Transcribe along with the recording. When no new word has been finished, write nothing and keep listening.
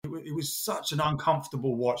it was such an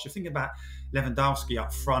uncomfortable watch. You think about Lewandowski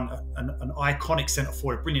up front, an iconic centre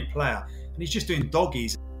forward, a brilliant player, and he's just doing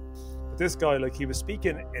doggies. But this guy, like, he was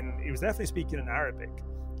definitely speaking in Arabic,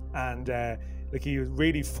 and like, he was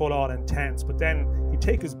really full on intense. But then he'd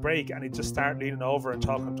take his break and he'd just start leaning over and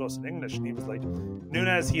talking to us in English, and he was like,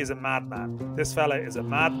 "Nunes, he is a madman. This fella is a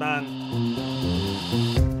madman."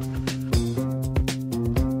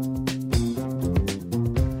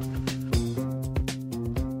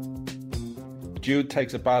 Jude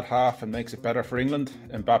takes a bad half and makes it better for England.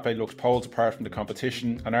 Mbappe looks poles apart from the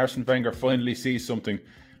competition, and Arsene Wenger finally sees something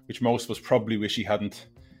which most of us probably wish he hadn't.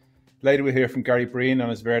 Later we'll hear from Gary Breen on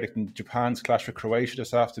his verdict in Japan's clash with Croatia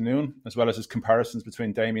this afternoon, as well as his comparisons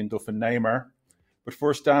between Duff and Neymar. But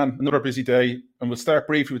first, Dan, another busy day, and we'll start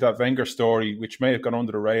briefly with that Wenger story, which may have gone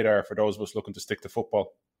under the radar for those of us looking to stick to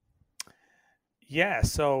football. Yeah,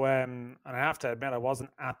 so and I have to admit I wasn't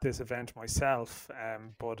at this event myself,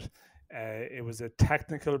 but it was a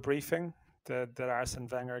technical briefing that Arsene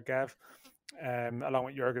Wenger gave, along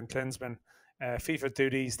with Jurgen Klinsmann. FIFA do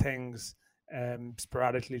these things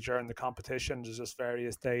sporadically during the competition. There's just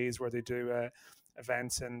various days where they do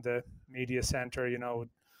events in the media center,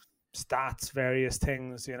 stats, various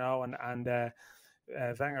things, and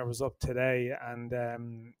Wenger was up today, and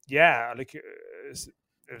it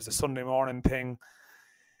was a Sunday morning thing.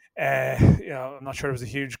 I'm not sure there was a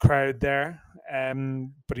huge crowd there,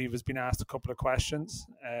 but he was being asked a couple of questions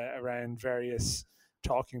around various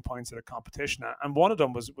talking points of the competition, and one of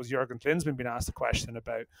them was Jurgen Klinsmann being asked a question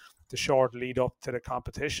about the short lead up to the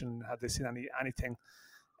competition. Had they seen anything,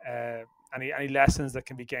 any lessons that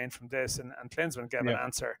can be gained from this? And Klinsmann gave an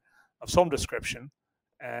answer of some description,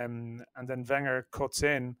 and then Wenger cuts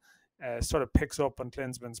in, sort of picks up on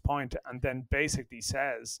Klinsmann's point, and then basically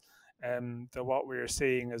says that what we are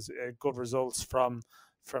seeing is good results from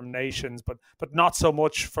nations, but not so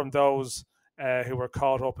much from those who were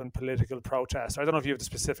caught up in political protest. I don't know if you have the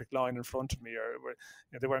specific line in front of me, or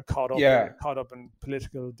they weren't caught up in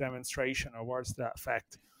political demonstration or words to that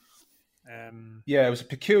effect. It was a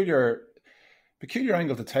peculiar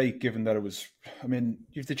angle to take, given that it was. I mean,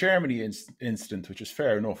 you have the Germany incident, which is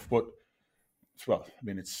fair enough, but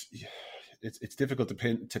it's difficult to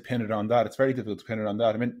pin it on that. It's very difficult to pin it on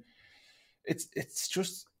that. I mean, it's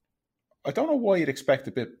just, I don't know why you'd expect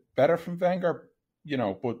a bit better from Wenger,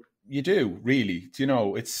 but you do, really.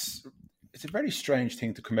 It's a very strange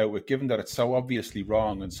thing to come out with, given that it's so obviously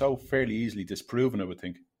wrong and so fairly easily disproven, I would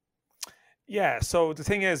think. Yeah, so the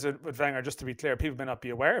thing is with Wenger, just to be clear, people may not be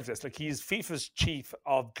aware of this, like, he's FIFA's chief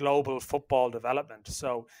of global football development.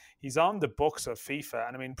 So he's on the books of FIFA.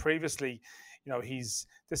 And I mean, previously,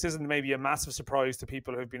 this isn't maybe a massive surprise to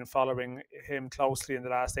people who've been following him closely in the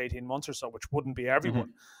last 18 months or so, which wouldn't be everyone.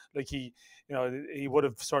 Mm-hmm. Like, he would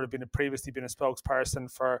have sort of previously been a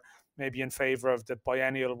spokesperson for maybe in favor of the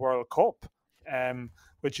biennial World Cup,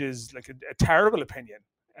 which is like a terrible opinion.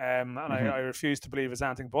 And I refuse to believe it's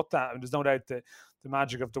anything but that. I mean, there's no doubt that the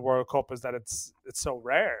magic of the World Cup is that it's so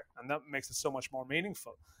rare, and that makes it so much more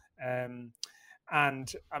meaningful.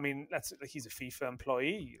 And I mean, he's a FIFA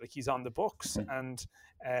employee, like, he's on the books, and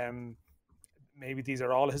maybe these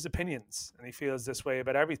are all his opinions, and he feels this way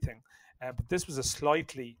about everything. But this was a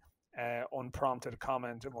slightly unprompted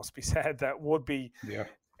comment, it must be said, that would be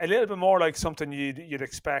a little bit more like something you'd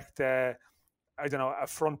expect. I don't know, a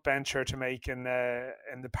front bencher to make in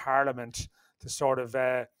the Parliament, to sort of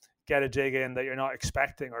get a dig in that you're not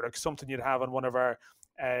expecting, or like something you'd have on one of our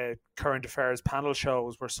current affairs panel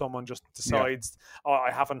shows, where someone just decides, I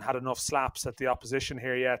haven't had enough slaps at the opposition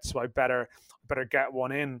here yet, so I better get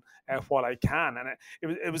one in while I can. And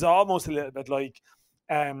it was almost a little bit like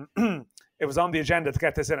it was on the agenda to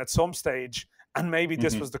get this in at some stage, and maybe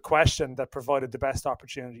this was the question that provided the best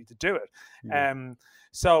opportunity to do it.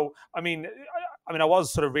 So I mean, I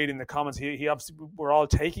was sort of reading the comments. He obviously, we're all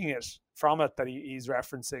taking it from it that he's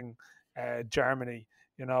referencing Germany.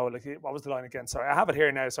 Like, what was the line again? Sorry, I have it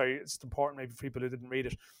here now. Sorry, it's important maybe for people who didn't read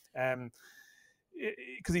it.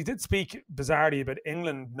 Because he did speak bizarrely about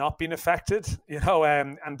England not being affected,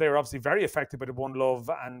 and they were obviously very affected by the One Love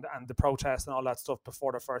and the protests and all that stuff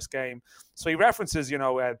before the first game. So he references,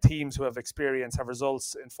 teams who have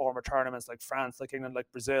results in former tournaments, like France, like England,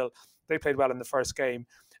 like Brazil. They played well in the first game.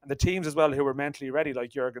 And the teams as well who were mentally ready,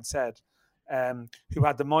 like Jurgen said, who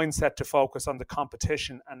had the mindset to focus on the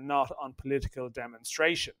competition and not on political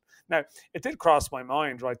demonstration. Now, it did cross my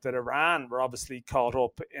mind, right, that Iran were obviously caught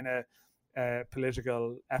up in a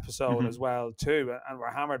political episode as well too, and were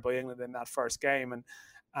hammered by England in that first game,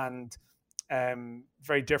 and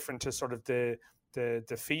very different to sort of the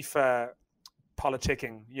FIFA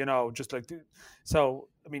politicking, just like, so,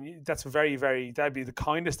 I mean, that's that'd be the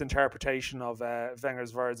kindest interpretation of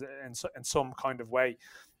Wenger's words in some kind of way.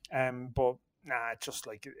 But nah, just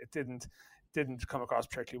like it didn't come across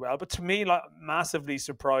particularly well. But to me, like, massively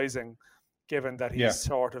surprising, given that he's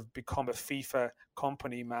sort of become a FIFA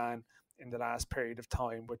company man in the last period of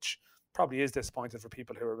time, which probably is disappointing for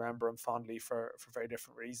people who remember him fondly for very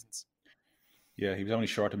different reasons. Yeah, he was only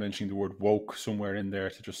short of mentioning the word woke somewhere in there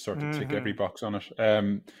to just sort of tick every box on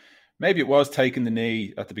it. Maybe it was taking the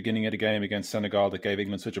knee at the beginning of the game against Senegal that gave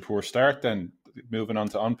England such a poor start, then moving on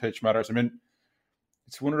to on-pitch matters. I mean,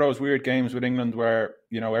 it's one of those weird games with England where,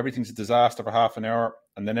 everything's a disaster for half an hour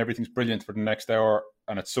and then everything's brilliant for the next hour,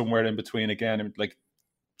 and it's somewhere in between again. I mean, like,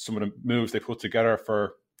 some of the moves they put together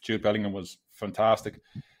for Jude Bellingham was fantastic.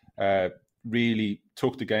 Really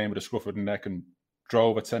took the game with a scruff of the neck and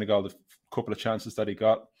drove at Senegal the couple of chances that he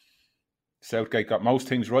got. Southgate got most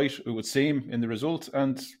things right, it would seem, in the result,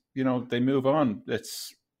 and they move on.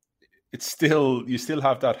 It's still, you still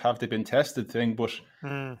have that have they been tested thing, but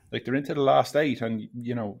like, they're into the last 8, and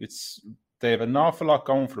they have an awful lot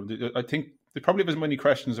going for them. I think they probably have as many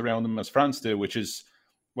questions around them as France do, which is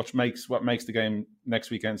what makes the game next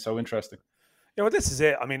weekend so interesting. Yeah, well, this is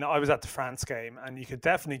it. I mean, I was at the France game, and you could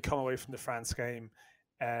definitely come away from the France game.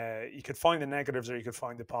 You could find the negatives or you could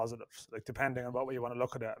find the positives, like, depending on what way you want to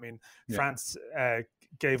look at it. I mean, France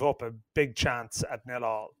gave up a big chance at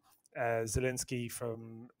 0-0. Zielinski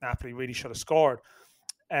from Napoli really should have scored.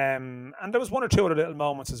 And there was one or two other little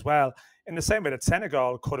moments as well, in the same way that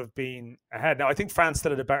Senegal could have been ahead. Now, I think France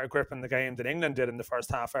still had a better grip in the game than England did in the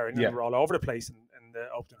first half hour. England were all over the place in the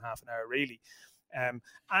opening half an hour, really.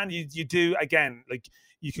 And you do, again, like,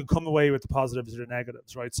 you can come away with the positives or the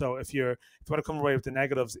negatives, right? So if you want to come away with the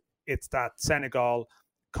negatives, it's that Senegal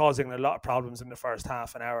causing a lot of problems in the first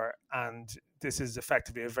half an hour, and this is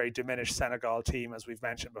effectively a very diminished Senegal team, as we've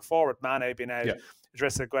mentioned before, with Mane being out,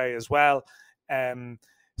 Idrissa Gueye as well.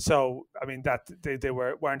 So, I mean, that they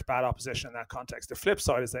weren't bad opposition in that context. The flip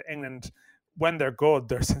side is that England, when they're good,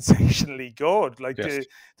 they're sensationally good. Like, there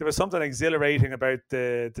was something exhilarating about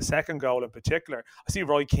the second goal in particular. I see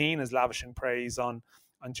Roy Keane is lavishing praise on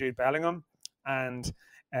Jude Bellingham, and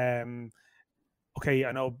okay,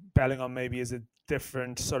 I know Bellingham maybe is a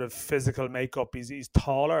different sort of physical makeup. He's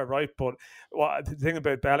taller, right? But the thing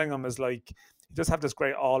about Bellingham is, like, he does have this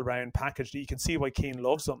great all-round package that you can see why Keane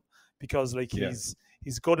loves him, because, like,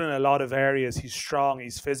 he's good in a lot of areas. He's strong,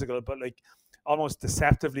 he's physical, but, like, almost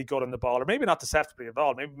deceptively good on the ball, or maybe not deceptively at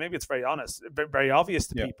all. Maybe it's very honest, very obvious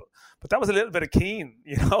to people. But that was a little bit of Keane,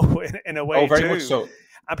 in a way. Oh, very too. much so.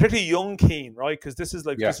 And particularly young Keane, right? Because this is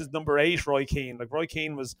number 8 Roy Keane. Like, Roy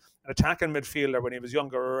Keane was an attacking midfielder when he was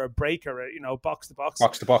younger, or a breaker, box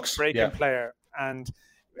to box breaking player. And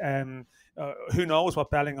who knows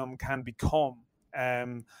what Bellingham can become?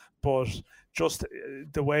 But just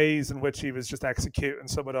the ways in which he was just executing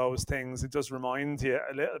some of those things, it does remind you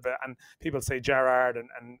a little bit. And people say Gerrard,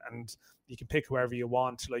 and you can pick whoever you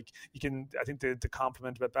want. Like, you can, I think the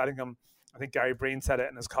compliment about Bellingham, I think Gary Breen said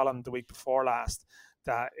it in his column the week before last,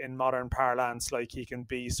 that in modern parlance, like, he can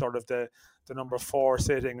be sort of the number 4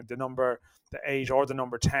 sitting, the 8 or the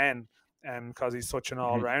number 10, because he's such an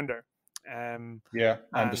all-rounder. And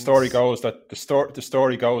the story goes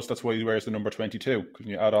that's why he wears the number 22, because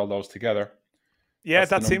you add all those together. Yeah,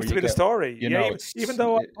 that seems to be the story. Even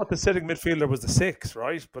though I thought the sitting midfielder was the 6,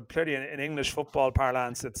 right? But clearly in English football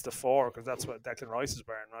parlance, it's the 4, because that's what Declan Rice is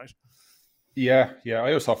wearing, right? Yeah. I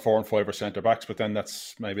always thought 4 and 5 are centre backs, but then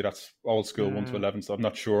that's old school 1 to 11, so I'm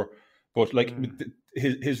not sure. But, like,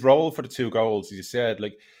 his role for the 2 goals, as you said,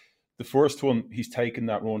 like, the first one, he's taking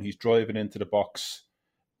that run, he's driving into the box,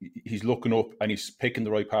 he's looking up and he's picking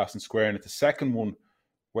the right pass and squaring it. The second one,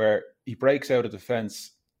 where he breaks out of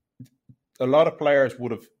defence, a lot of players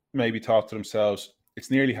would have maybe thought to themselves,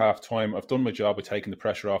 it's nearly half time, I've done my job with taking the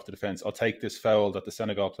pressure off the defence, I'll take this foul that the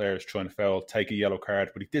Senegal player is trying to foul, take a yellow card,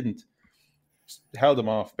 but he didn't. Held him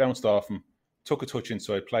off, bounced off him, took a touch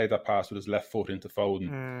inside, played that pass with his left foot into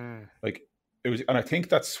Foden. Like, it was, and I think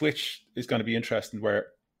that switch is going to be interesting, where,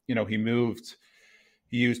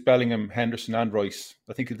 he used Bellingham, Henderson and Rice.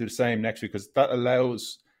 I think he'll do the same next week, because that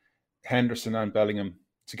allows Henderson and Bellingham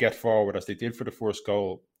to get forward as they did for the first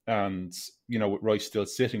goal, and, with Rice still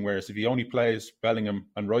sitting, whereas if he only plays Bellingham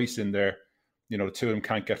and Rice in there, the 2 of them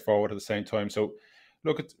can't get forward at the same time. So,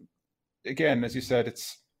 look, again, as you said,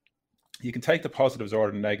 you can take the positives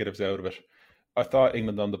or the negatives out of it. I thought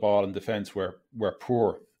England on the ball and defence were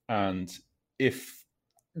poor, and if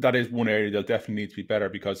that is one area they'll definitely need to be better,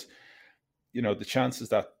 because the chances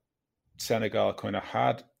that Senegal kind of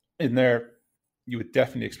had in there, you would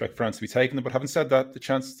definitely expect France to be taking them. But having said that, the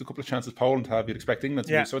couple of chances Poland have, you'd expect England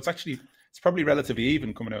to do. So it's probably relatively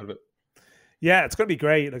even coming out of it. Yeah, it's going to be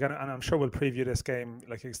great. Like, and I'm sure we'll preview this game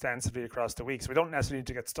like extensively across the week. So we don't necessarily need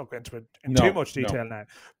to get stuck into it in too much detail now.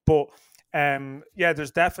 But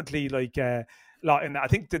there's definitely like a lot in that. I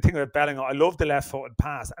think the thing about Bellingham, I love the left-footed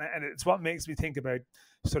pass, and it's what makes me think about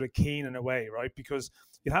sort of Keane in a way, right? Because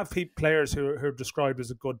you have players who are described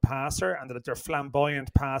as a good passer, and that they're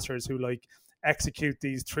flamboyant passers who like execute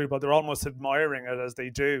these through, but they're almost admiring it as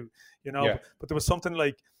they do, you know. But there was something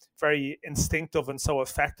like very instinctive and so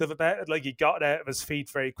effective about it. Like he got it out of his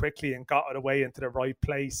feet very quickly and got it away into the right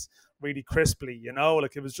place really crisply, you know.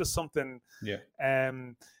 Like it was just something,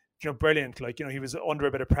 brilliant. Like, he was under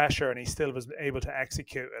a bit of pressure and he still was able to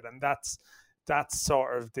execute it, and that's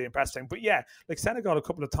sort of the impressive thing. But yeah, like Senegal a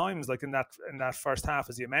couple of times, like in that first half,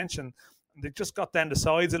 as you mentioned, they just got down the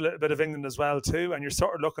sides a little bit of England as well too. And you're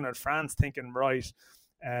sort of looking at France thinking, right,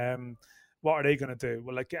 what are they going to do?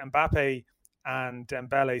 Well, like Mbappe and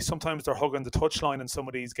Dembele, sometimes they're hugging the touchline in some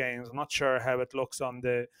of these games. I'm not sure how it looks on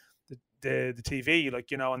the TV, like,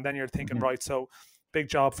 and then you're thinking, right, so big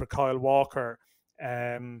job for Kyle Walker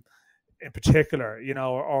in particular,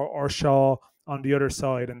 or Shaw on the other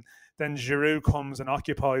side. And then Giroud comes and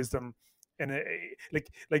occupies them in a like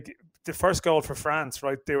the first goal for France,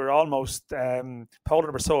 right? They were almost Poland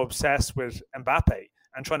were so obsessed with Mbappe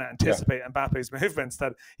and trying to anticipate Mbappe's movements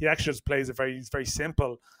that he actually just plays a very, very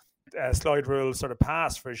simple slide rule sort of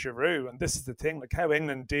pass for Giroud. And this is the thing, like how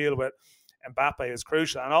England deal with Mbappe is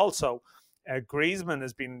crucial. And also Griezmann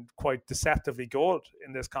has been quite deceptively good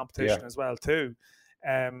in this competition as well too.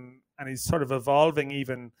 And he's sort of evolving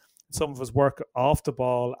even some of his work off the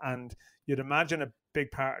ball. And you'd imagine a big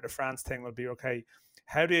part of the France thing will be, okay,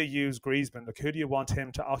 how do you use Griezmann? Like, who do you want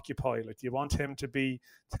him to occupy? Like, do you want him to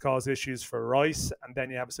cause issues for Rice? And then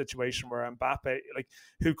you have a situation where Mbappe, like,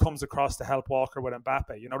 who comes across to help Walker with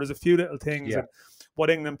Mbappe? There's a few little things. And what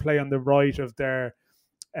England play on the right of their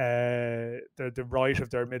the right of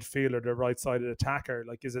their midfielder, their right-sided attacker.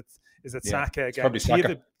 Like, is it Saka again? Probably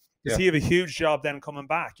Saka. Does he have a huge job then coming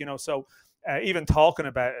back? So even talking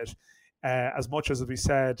about it, as much as we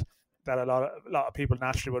said that a lot of people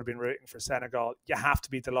naturally would have been rooting for Senegal, you have to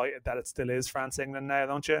be delighted that it still is France-England now,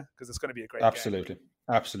 don't you? Because it's going to be a great game.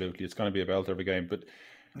 Absolutely. It's going to be a belter of a game. But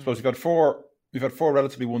I suppose we've had four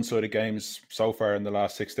relatively one-sided games so far in the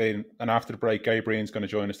last 16. And after the break, Gary Breen is going to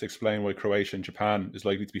join us to explain why Croatia and Japan is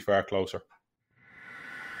likely to be far closer.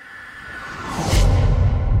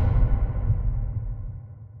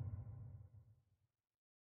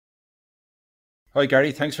 Hi,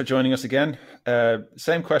 Gary. Thanks for joining us again.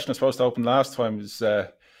 Same question I suppose to open last time was,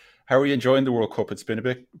 how are you enjoying the World Cup? It's been a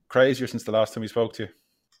bit crazier since the last time we spoke to you.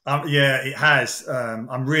 Yeah, it has.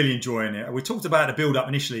 I'm really enjoying it. We talked about the build-up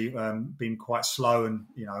initially being quite slow and,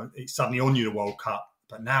 it's suddenly on you, the World Cup.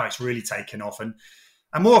 But now it's really taken off. And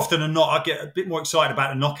more often than not, I get a bit more excited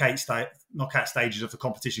about the knockout stages of the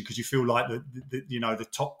competition because you feel like the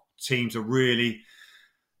top teams are really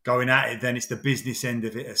going at it. Then it's the business end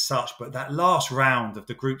of it as such. But that last round of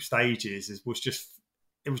the group stages was just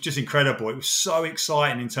incredible. It was so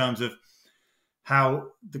exciting in terms of how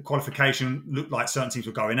the qualification looked like certain teams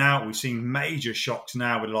were going out. We've seen major shocks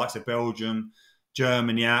now with the likes of Belgium,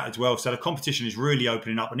 Germany out as well. So the competition is really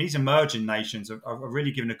opening up, and these emerging nations are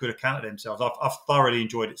really giving a good account of themselves. I've thoroughly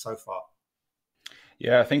enjoyed it so far.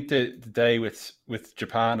 Yeah, I think the day with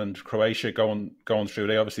Japan and Croatia going through,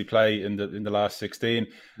 they obviously play in the last 16.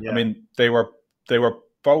 Yeah. I mean, they were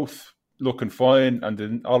both looking fine, and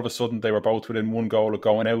then all of a sudden they were both within one goal of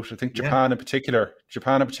going out. I think Japan in particular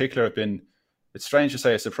have been, it's strange to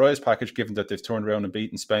say, a surprise package given that they've turned around and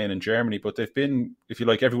beaten Spain and Germany, but they've been, if you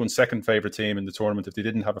like, everyone's second favourite team in the tournament if they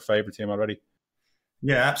didn't have a favourite team already.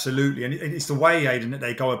 Yeah, absolutely. And it's the way, Aidan, that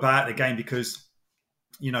they go about the game because,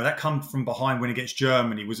 that come from behind win against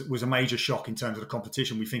Germany was a major shock in terms of the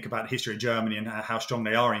competition. We think about the history of Germany and how strong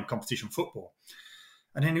they are in competition football.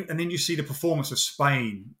 And then you see the performance of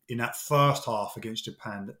Spain in that first half against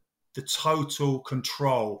Japan, the total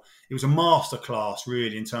control. It was a masterclass,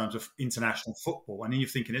 really, in terms of international football. And then you're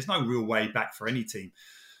thinking there's no real way back for any team,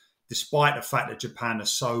 despite the fact that Japan are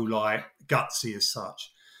so gutsy as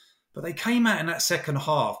such. But they came out in that second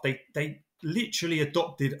half. They literally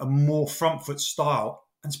adopted a more front foot style,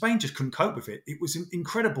 and Spain just couldn't cope with it. It was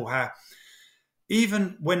incredible how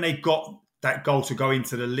even when they got that goal to go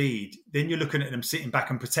into the lead, then you're looking at them sitting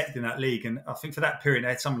back and protecting that league. And I think for that period, they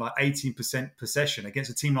had something like 18% possession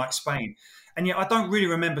against a team like Spain. And yet I don't really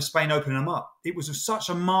remember Spain opening them up. It was such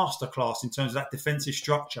a masterclass in terms of that defensive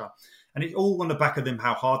structure And it's all on the back of them,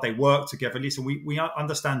 how hard they work together. Listen, we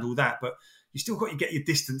understand all that, but you still got to get your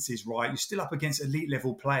distances right. You're still up against elite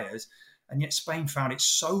level players. And yet Spain found it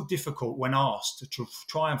so difficult when asked to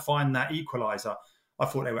try and find that equaliser. I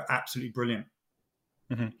thought they were absolutely brilliant.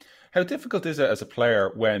 Mm-hmm. How difficult is it as a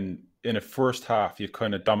player when in a first half you've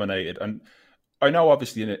kind of dominated? And I know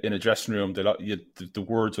obviously in a dressing room, the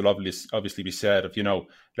words will obviously be said of,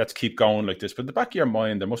 let's keep going like this. But in the back of your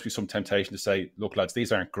mind, there must be some temptation to say, look, lads,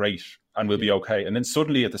 these aren't great and we'll be okay. And then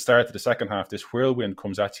suddenly at the start of the second half, this whirlwind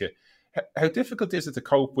comes at you. How difficult is it to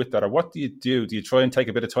cope with that? Or what do you do? Do you try and take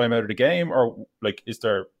a bit of time out of the game? Or is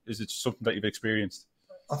it something that you've experienced?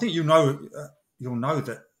 I think you'll know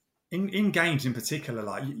that in games in particular,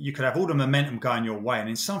 like you could have all the momentum going your way, and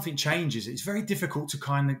then something changes. It's very difficult to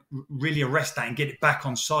kind of really arrest that and get it back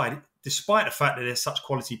on side, despite the fact that they're such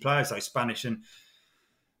quality players, though, Spanish, and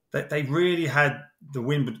that they really had the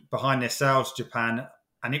wind behind their sails, Japan,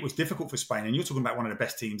 and it was difficult for Spain. And you're talking about one of the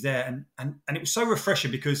best teams there, and it was so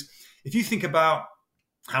refreshing because if you think about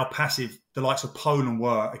how passive the likes of Poland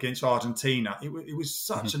were against Argentina, it was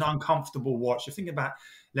such an uncomfortable watch. You think about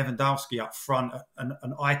Lewandowski up front,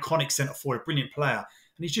 an iconic centre forward, a brilliant player,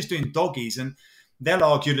 and he's just doing doggies. And they'll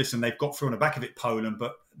argue, listen, they've got through on the back of it, Poland,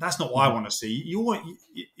 but that's not what I want to see.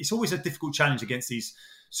 It's always a difficult challenge against these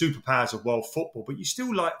superpowers of world football, but you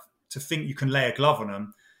still like to think you can lay a glove on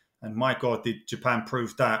them. And my God, did Japan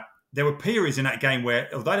prove that. There were periods in that game where,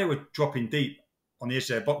 although they were dropping deep on the edge of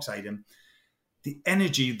their box, Aidan, the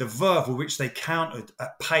energy, the verve with which they countered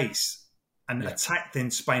at pace and attacked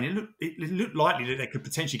in Spain, it looked likely that they could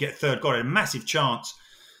potentially get a third goal. A massive chance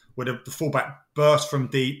where the fullback bursts from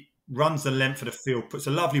deep, runs the length of the field, puts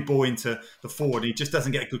a lovely ball into the forward, and he just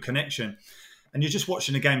doesn't get a good connection. And you're just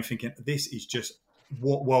watching the game thinking, this is just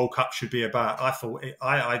what World Cup should be about. I thought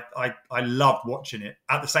I loved watching it.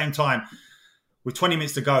 At the same time, with 20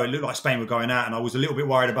 minutes to go, it looked like Spain were going out, and I was a little bit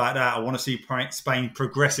worried about that. I want to see Spain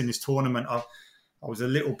progress in this tournament. I was a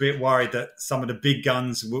little bit worried that some of the big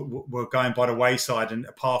guns were going by the wayside, and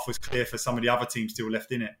a path was clear for some of the other teams still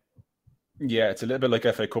left in it. Yeah, it's a little bit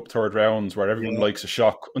like FA Cup third rounds where everyone likes a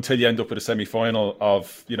shock until you end up with a semi-final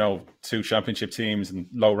of, two championship teams and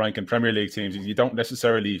low-ranking Premier League teams. You don't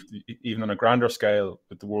necessarily, even on a grander scale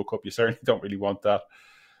with the World Cup, you certainly don't really want that.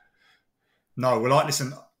 No, well,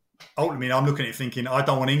 listen, ultimately, I'm looking at it thinking, I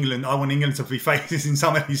want England to be facing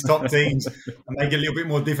some of these top teams and make it a little bit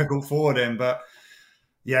more difficult for them. But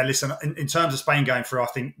yeah, listen, in terms of Spain going through, I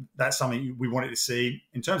think that's something we wanted to see.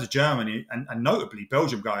 In terms of Germany and notably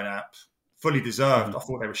Belgium going out, fully deserved. I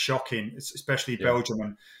thought they were shocking, especially Belgium.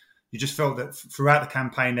 And you just felt that throughout the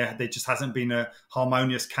campaign, there just hasn't been a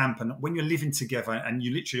harmonious camp. And when you're living together and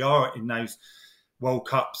you literally are in those World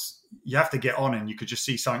Cups, you have to get on, and you could just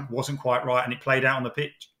see something wasn't quite right, and it played out on the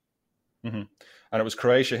pitch. Mm-hmm. And it was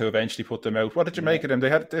Croatia who eventually put them out. What did you make of them? They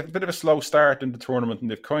had a bit of a slow start in the tournament, and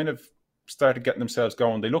they've kind of started getting themselves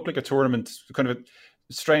going. They look like a tournament, kind of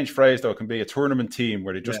a strange phrase though, it can be a tournament team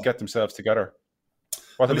where they just get themselves together.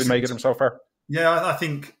 What have they made of them so far? Yeah, I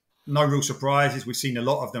think no real surprises. We've seen a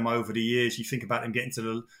lot of them over the years. You think about them getting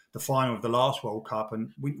to the final of the last World Cup,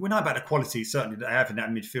 and we know about the quality certainly that they have in that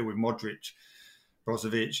midfield with Modric,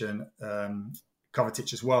 Brozovic and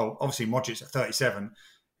Kovacic as well. Obviously, Modric at 37, it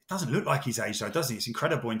doesn't look like he's aged though, does he? It's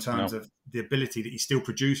incredible in terms of the ability that he's still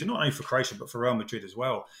producing, not only for Croatia, but for Real Madrid as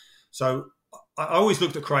well. So I always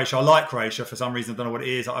looked at Croatia. I like Croatia for some reason. I don't know what it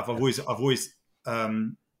is. I've always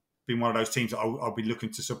been one of those teams that I'll be looking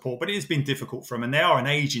to support. But it has been difficult for them. And they are an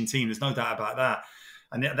aging team. There's no doubt about that.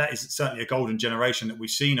 And that is certainly a golden generation that we've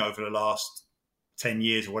seen over the last 10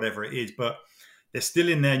 years or whatever it is. But they're still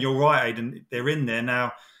in there. You're right, Aidan. They're in there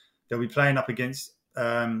now. They'll be playing up against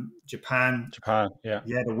Japan. Yeah,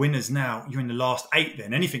 the winners now. You're in the last 8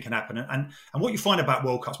 then. Anything can happen. And what you find about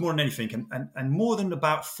World Cups, more than anything, and more than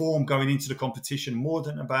about form going into the competition, more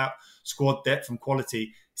than about squad depth and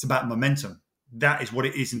quality, it's about momentum. That is what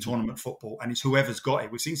it is in tournament football, and it's whoever's got it.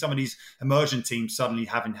 We've seen some of these emerging teams suddenly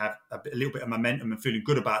have a little bit of momentum and feeling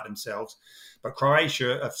good about themselves. But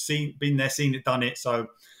Croatia have been there, seen it, done it. So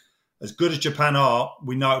as good as Japan are,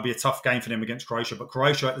 we know it'll be a tough game for them against Croatia. But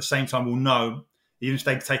Croatia at the same time will know, even if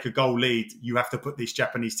they take a goal lead, you have to put this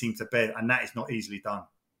Japanese team to bed, and that is not easily done.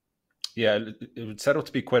 Yeah, it would set up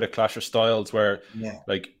to be quite a clash of styles where,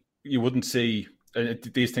 like, you wouldn't see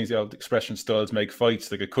these things. The old expression, styles make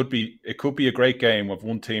fights. Like it could be a great game of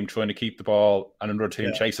one team trying to keep the ball and another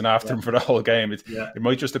team chasing after them for the whole game. It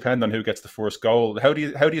might just depend on who gets the first goal. How do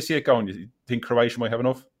you see it going? Do you think Croatia might have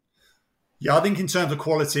enough? Yeah, I think in terms of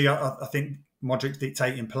quality, I think Modric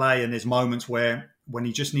dictating play, and there's moments where when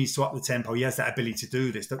he just needs to up the tempo, he has that ability to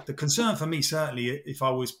do this. The concern for me, certainly, if I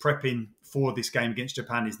was prepping for this game against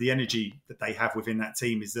Japan is the energy that they have within that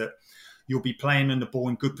team. Is that you'll be playing on the ball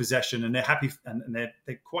in good possession, and they're happy and they're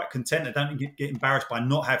quite content. They don't get embarrassed by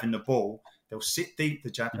not having the ball. They'll sit deep,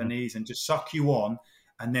 the Japanese, and just suck you on,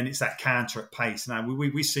 and then it's that counter at pace. Now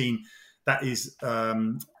we've seen that is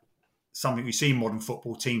something we see in modern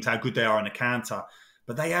football teams, how good they are on the counter.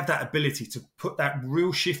 But they have that ability to put that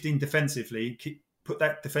real shift in defensively, put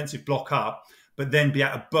that defensive block up, but then be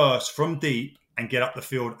able to burst from deep and get up the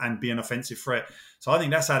field and be an offensive threat. So I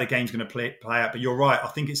think that's how the game's going to play out. But you're right. I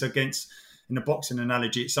think it's against, in the boxing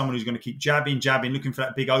analogy, it's someone who's going to keep jabbing, looking for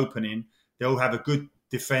that big opening. They'll have a good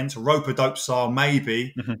defence, rope-a-dope style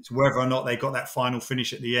maybe, to whether or not they got that final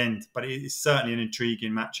finish at the end. But it's certainly an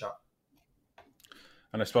intriguing matchup.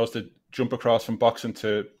 And I suppose to jump across from boxing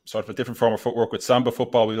to sort of a different form of footwork with Samba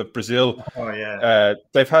football, we have Brazil. Oh, yeah.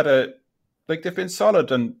 They've been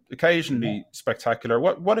solid and occasionally spectacular.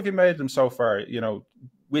 What have you made them so far? You know,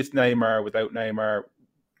 with Neymar, without Neymar,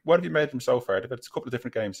 what have you made them so far? They've had a couple of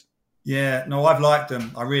different games. Yeah, no, I've liked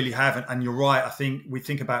them. I really haven't. And you're right. I think we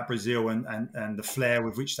think about Brazil and the flair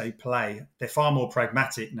with which they play. They're far more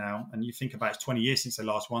pragmatic now. And you think about it's 20 years since they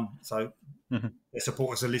last won. So their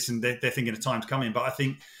supporters are listening. They're thinking the time's coming. But I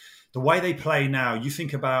think the way they play now, you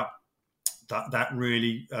think about that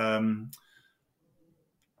really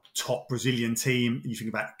top Brazilian team. You think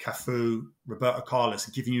about Cafu, Roberto Carlos,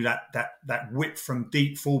 giving you that whip from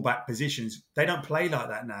deep fullback positions. They don't play like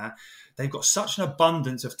that now. They've got such an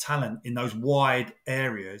abundance of talent in those wide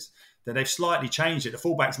areas that they've slightly changed it. The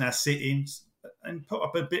fullbacks now sit in and put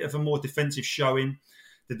up a bit of a more defensive showing.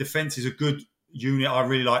 The defence is a good unit. I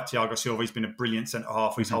really like Thiago Silva. He's been a brilliant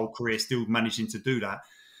centre-half his whole career, still managing to do that.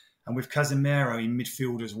 And with Casemiro in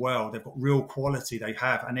midfield as well, they've got real quality they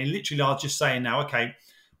have. And they literally are just saying now, okay,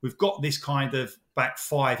 we've got this kind of back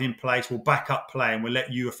five in place. We'll back up play and we'll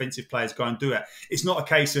let you offensive players go and do it. It's not a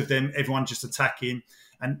case of them, everyone just attacking.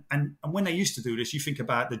 And when they used to do this, you think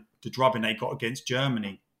about the drubbing they got against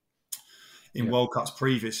Germany in World Cups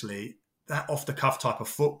previously, that off-the-cuff type of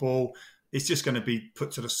football, it's just going to be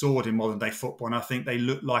put to the sword in modern-day football. And I think they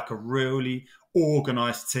look like a really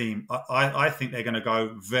organised team. I think they're going to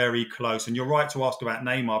go very close. And you're right to ask about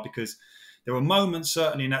Neymar, because there were moments,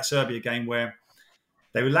 certainly in that Serbia game, where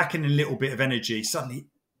they were lacking a little bit of energy. Suddenly,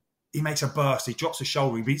 he makes a burst, he drops a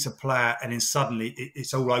shoulder, he beats a player, and then suddenly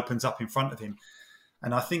it all opens up in front of him.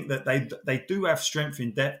 And I think that they do have strength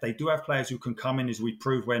in depth. They do have players who can come in, as we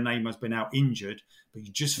proved where Neymar's been out injured. But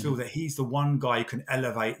you just feel that he's the one guy who can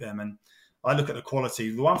elevate them. And I look at the quality.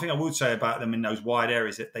 The one thing I would say about them in those wide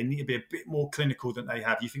areas is that they need to be a bit more clinical than they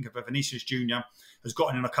have. You think of Vinicius Jr. has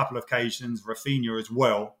gotten in a couple of occasions, Rafinha as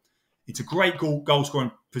well. It's a great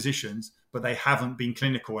goal-scoring positions, but they haven't been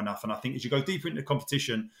clinical enough. And I think as you go deeper into the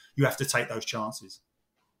competition, you have to take those chances.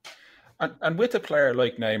 And with a player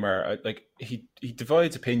like Neymar, like he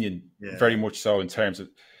divides opinion very much so in terms of.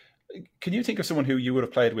 Can you think of someone who you would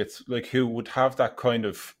have played with, like who would have that kind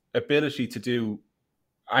of ability to do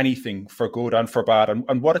anything for good and for bad,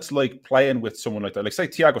 and what it's like playing with someone like that? Like say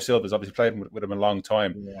Thiago Silva's obviously played with him a long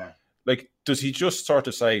time. Yeah. Like, does he just sort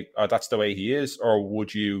of say, "Oh, that's the way he is," or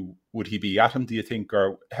would he be at him? Do you think,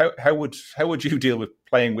 or how would you deal with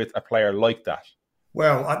playing with a player like that?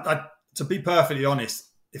 Well, I to be perfectly honest,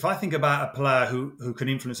 if I think about a player who can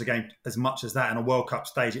influence a game as much as that in a World Cup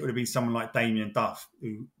stage, it would have been someone like Duff,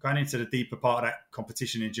 who going into the deeper part of that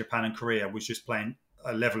competition in Japan and Korea was just playing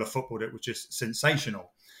a level of football that was just sensational.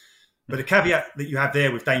 But the caveat that you have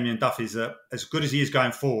there with Duff is that as good as he is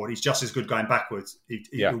going forward, he's just as good going backwards.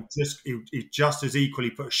 He'll just as equally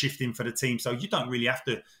put a shift in for the team. So you don't really have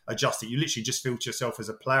to adjust it. You literally just feel to yourself as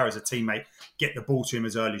a player, as a teammate, get the ball to him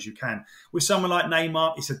as early as you can. With someone like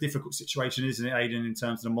Neymar, it's a difficult situation, isn't it, Aidan, in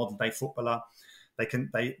terms of the modern day footballer?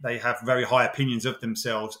 They have very high opinions of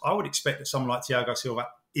themselves. I would expect that someone like Thiago Silva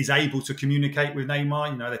is able to communicate with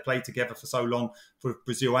Neymar. You know, they played together for so long for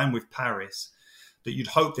Brazil and with Paris, that you'd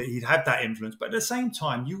hope that he'd had that influence. But at the same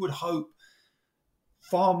time, you would hope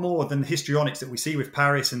far more than the histrionics that we see with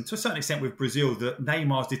Paris and to a certain extent with Brazil, that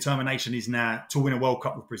Neymar's determination is now to win a World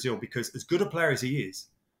Cup with Brazil, because as good a player as he is,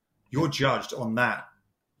 you're judged on that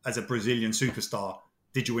as a Brazilian superstar.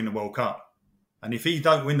 Did you win the World Cup? And if he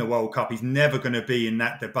don't win the World Cup, he's never going to be in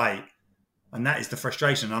that debate. And that is the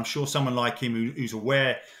frustration. And I'm sure someone like him who's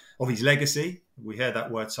aware of his legacy, we hear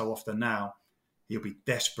that word so often now, he'll be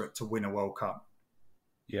desperate to win a World Cup.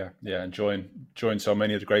 Yeah, and join so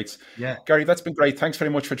many of the greats. Yeah, Gary, that's been great. Thanks very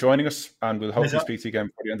much for joining us, and we'll hopefully speak to you again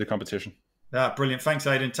before the end of the competition. Yeah, brilliant. Thanks,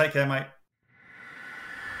 Aidan. Take care, mate.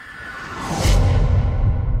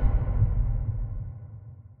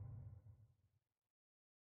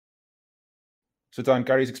 So Dan,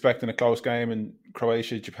 Gary's expecting a close game in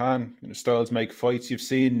Croatia, Japan. Styles make fights. You've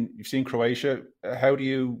seen Croatia. How do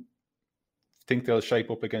you think they'll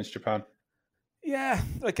shape up against Japan? Yeah,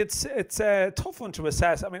 like it's a tough one to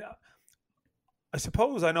assess. I mean, I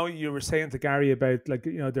suppose I know you were saying to Gary about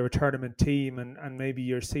they're a tournament team and maybe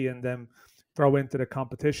you're seeing them grow into the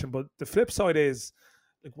competition. But the flip side is,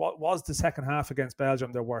 like, what was the second half against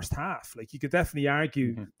Belgium their worst half? Like, you could definitely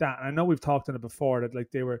argue that. And I know we've talked on it before that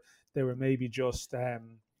like they were maybe just they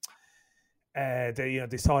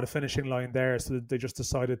saw the finishing line there, so they just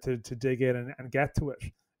decided to dig in and get to it.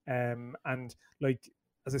 And like,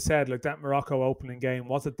 as I said, like that Morocco opening game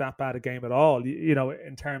wasn't that bad a game at all,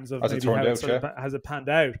 in terms of maybe how has it panned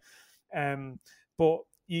out. But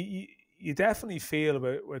you definitely feel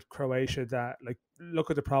with Croatia that, like,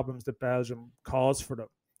 look at the problems that Belgium caused for them.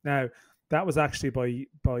 Now, that was actually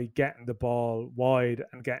by getting the ball wide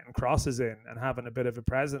and getting crosses in and having a bit of a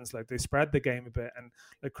presence. Like, they spread the game a bit, and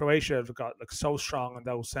like Croatia have got like so strong in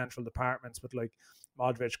those central departments with like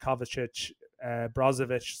Modric, Kovacic,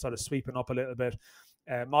 Brozovic sort of sweeping up a little bit.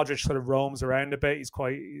 Modric sort of roams around a bit. He's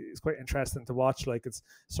quite interesting to watch. Like, it's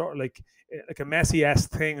sort of like a Messi-esque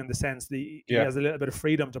thing in the sense that he has a little bit of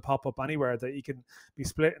freedom to pop up anywhere, that he can be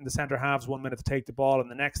split in the centre halves 1 minute to take the ball,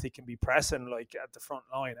 and the next he can be pressing like at the front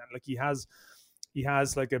line, and like he has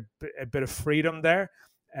like a bit of freedom there.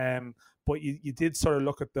 But you did sort of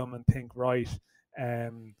look at them and think, right,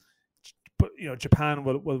 but Japan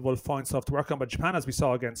will find stuff to work on. But Japan, as we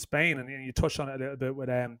saw against Spain, and you touched on it a little bit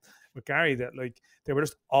with Gary, that like they were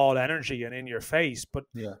just all energy and in your face. But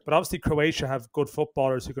obviously Croatia have good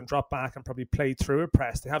footballers who can drop back and probably play through a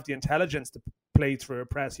press. They have the intelligence to play through a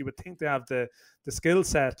press. You would think they have the skill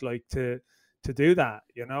set like to do that,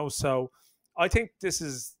 So I think this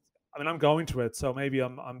is. I mean, I'm going to it, so maybe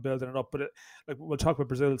I'm building it up. But like, we'll talk about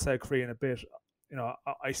Brazil, South Korea in a bit.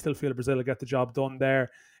 I still feel Brazil will get the job done there.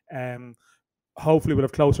 Hopefully we'll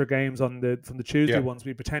have closer games from the Tuesday ones.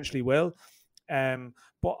 We potentially will.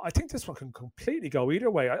 But I think this one can completely go either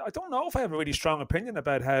way. I don't know if I have a really strong opinion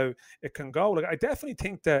about how it can go. Like, I definitely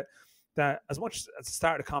think that as much at the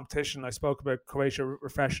start of the competition, I spoke about Croatia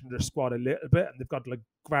refreshing their squad a little bit, and they've got like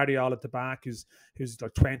Guardiola at the back, who's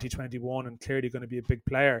like 20, 21 and clearly going to be a big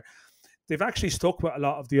player. They've actually stuck with a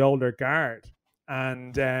lot of the older guard,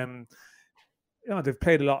 and they've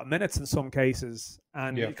played a lot of minutes in some cases,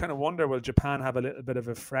 and you kind of wonder, will Japan have a little bit of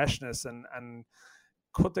a freshness, and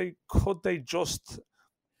could they just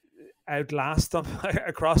outlast them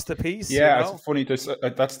across the piece? It's funny. That's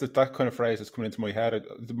that kind of phrase that's coming into my head.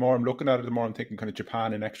 The more I'm looking at it, the more I'm thinking kind of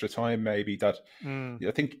Japan in extra time, maybe. That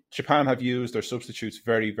I think Japan have used their substitutes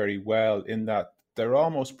very, very well, in that they're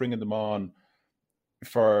almost bringing them on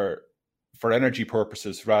for energy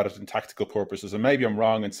purposes rather than tactical purposes. And maybe I'm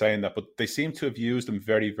wrong in saying that, but they seem to have used them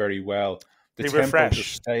very, very well. The tempo refresh.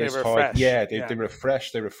 Just stays high. They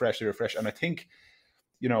refresh. And I think,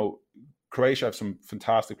 Croatia have some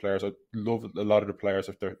fantastic players. I love a lot of the players.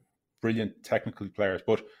 They're brilliant technical players.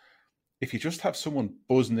 But if you just have someone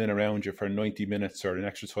buzzing in around you for 90 minutes or an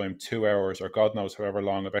extra time, 2 hours, or God knows however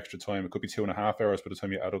long of extra time, it could be 2.5 hours by the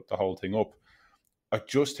time you add up the whole thing up. I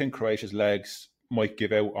just think Croatia's legs might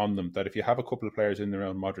give out on them. That if you have a couple of players in and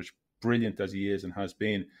around Modric, brilliant as he is and has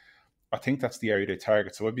been, I think that's the area they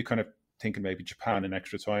target. So I'd be kind of thinking maybe Japan in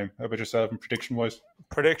extra time. How about yourself and prediction-wise?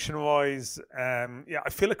 Prediction-wise, I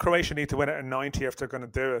feel like Croatia need to win it in 90 if they're going to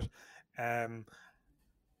do it.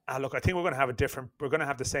 Look, I think we're going to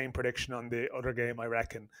have the same prediction on the other game, I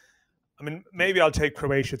reckon. I mean, maybe I'll take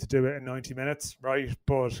Croatia to do it in 90 minutes, right?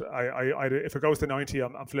 But I if it goes to 90,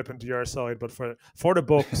 I'm flipping to your side. But for the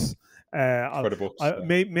books,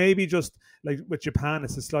 maybe just like with Japan,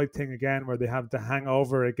 it's a slight thing again where they have the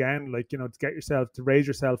hangover again, like, to raise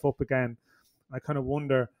yourself up again. I kind of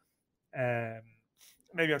wonder.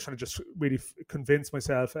 Maybe I'm trying to just really convince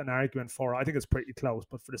myself an argument for it. I think it's pretty close,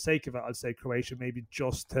 but for the sake of it, I'll say Croatia, maybe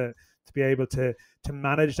just to be able to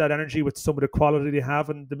manage that energy with some of the quality they have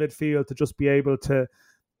in the midfield, to just be able to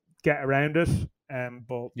get around it.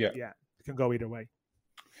 But it can go either way.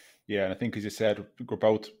 Yeah, and I think, as you said, we're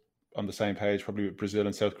both on the same page, probably with Brazil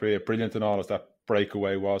and South Korea. Brilliant and all as that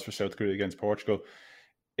breakaway was for South Korea against Portugal.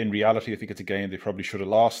 In reality, I think it's a game they probably should have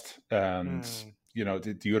lost. And,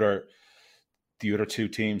 the other two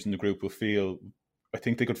teams in the group will feel, I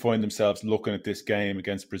think they could find themselves looking at this game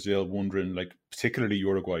against Brazil, wondering, like, particularly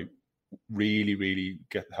Uruguay, really, really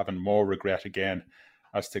having more regret again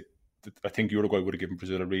as to. I think Uruguay would have given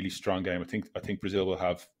Brazil a really strong game. I think Brazil will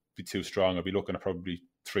have be too strong. I'd be looking at probably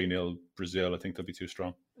 3-0 Brazil. I think they'll be too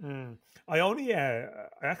strong. I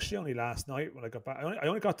actually only last night when I got back, I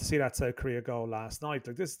only got to see that South Korea goal last night.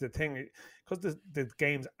 Like, this is the thing, because the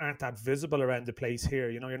games aren't that visible around the place here.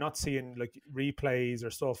 You know, you're not seeing like replays or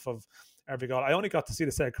stuff of every goal. I only got to see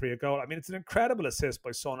the South Korea goal. I mean, it's an incredible assist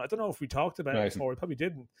by Son. I don't know if we talked about it before. We probably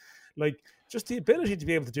didn't. Like, just the ability to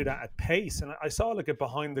be able to do that at pace. And I saw like a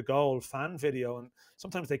behind the goal fan video, and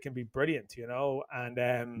sometimes they can be brilliant, you know. And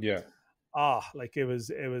like it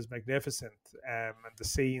was magnificent, and the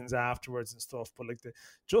scenes afterwards and stuff. But like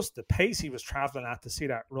just the pace he was traveling at, to see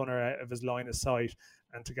that runner out of his line of sight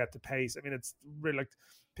and to get the pace. I mean, it's really like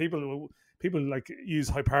people like use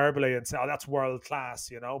hyperbole and say, "Oh, that's world class,"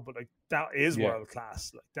 you know. But like, that is world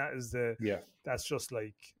class. Like, that is that's just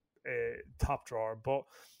like top drawer. But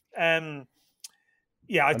the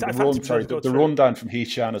rundown from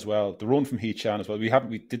Hee-chan as well. The run from Hee-chan as well.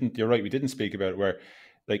 You're right, we didn't speak about it, where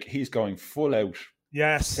like he's going full out,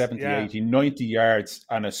 70, 80, 90 yards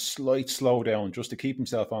and a slight slowdown just to keep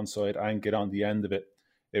himself onside and get on the end of it.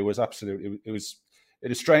 It was absolutely, it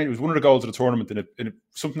is strange. It was one of the goals of the tournament, and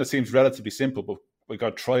something that seems relatively simple, but we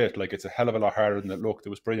got to try it. Like, it's a hell of a lot harder than it looked. It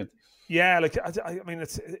was brilliant. Yeah, like I mean,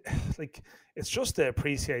 it's just to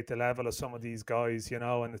appreciate the level of some of these guys, you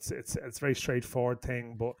know, and it's a very straightforward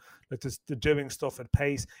thing, but like just the doing stuff at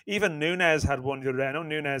pace. Even Nunes had one the other day. I know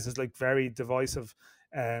Nunes is like very divisive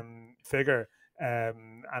figure,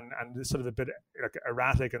 and sort of a bit like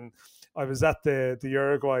erratic. And I was at the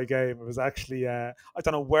Uruguay game. It was actually I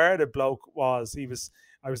don't know where the bloke was.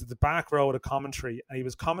 I was at the back row of the commentary, and he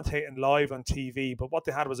was commentating live on TV. But what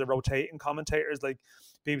they had was a rotating commentators, like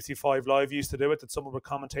BBC 5 Live used to do it, that someone would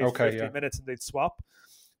commentate for 15 minutes and they'd swap.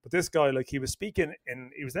 But this guy, like, he was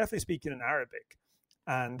definitely speaking in Arabic,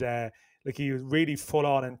 and like, he was really full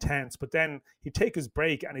on intense. But then he'd take his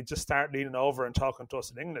break and he'd just start leaning over and talking to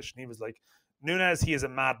us in English. And he was like, "Nunes, he is a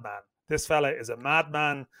madman. This fella is a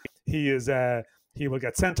madman. He will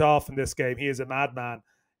get sent off in this game. He is a madman."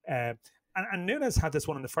 And Nunes had this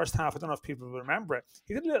one in the first half. I don't know if people will remember it.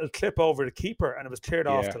 He did a little clip over the keeper, and it was cleared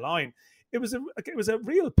off the line. It was a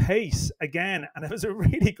real pace again, and it was a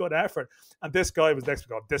really good effort. And this guy was next to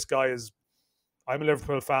go, "This guy is, I'm a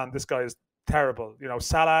Liverpool fan. This guy is terrible. You know,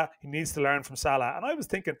 Salah, he needs to learn from Salah." And I was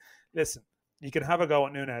thinking, listen, you can have a go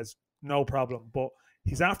at Nunes, no problem, but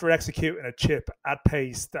he's after executing a chip at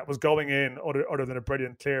pace that was going in other than a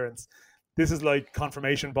brilliant clearance. This is like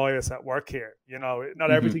confirmation bias at work here. You know,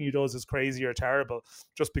 not everything he does is crazy or terrible,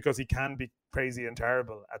 just because he can be crazy and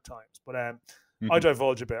terrible at times. But I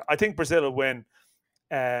divulge a bit. I think Brazil will win.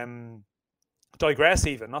 Digress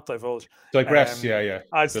even, not divulge. Digress,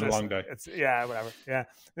 It's been a long day. It's whatever.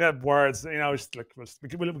 Yeah, words. You know, just like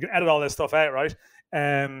we can edit all this stuff out, right?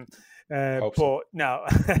 But no,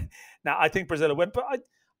 I think Brazil will win. But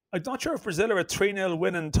I'm not sure if Brazil are a 3-0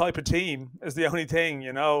 winning type of team, is the only thing,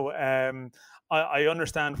 you know. I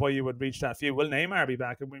understand why you would reach that view. Will Neymar be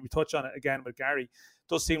back? And when we touch on it again with Gary, it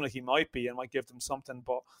does seem like he might be and might give them something.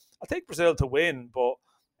 But I'll take Brazil to win, but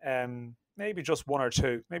maybe just 1 or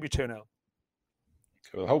 2, maybe 2-0.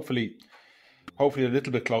 Well, hopefully a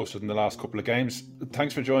little bit closer than the last couple of games.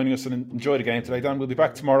 Thanks for joining us, and enjoy the game today, Dan. We'll be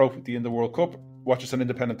back tomorrow at the end of the World Cup. Watch us on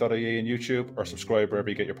independent.ie and YouTube, or subscribe wherever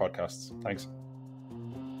you get your podcasts. Thanks.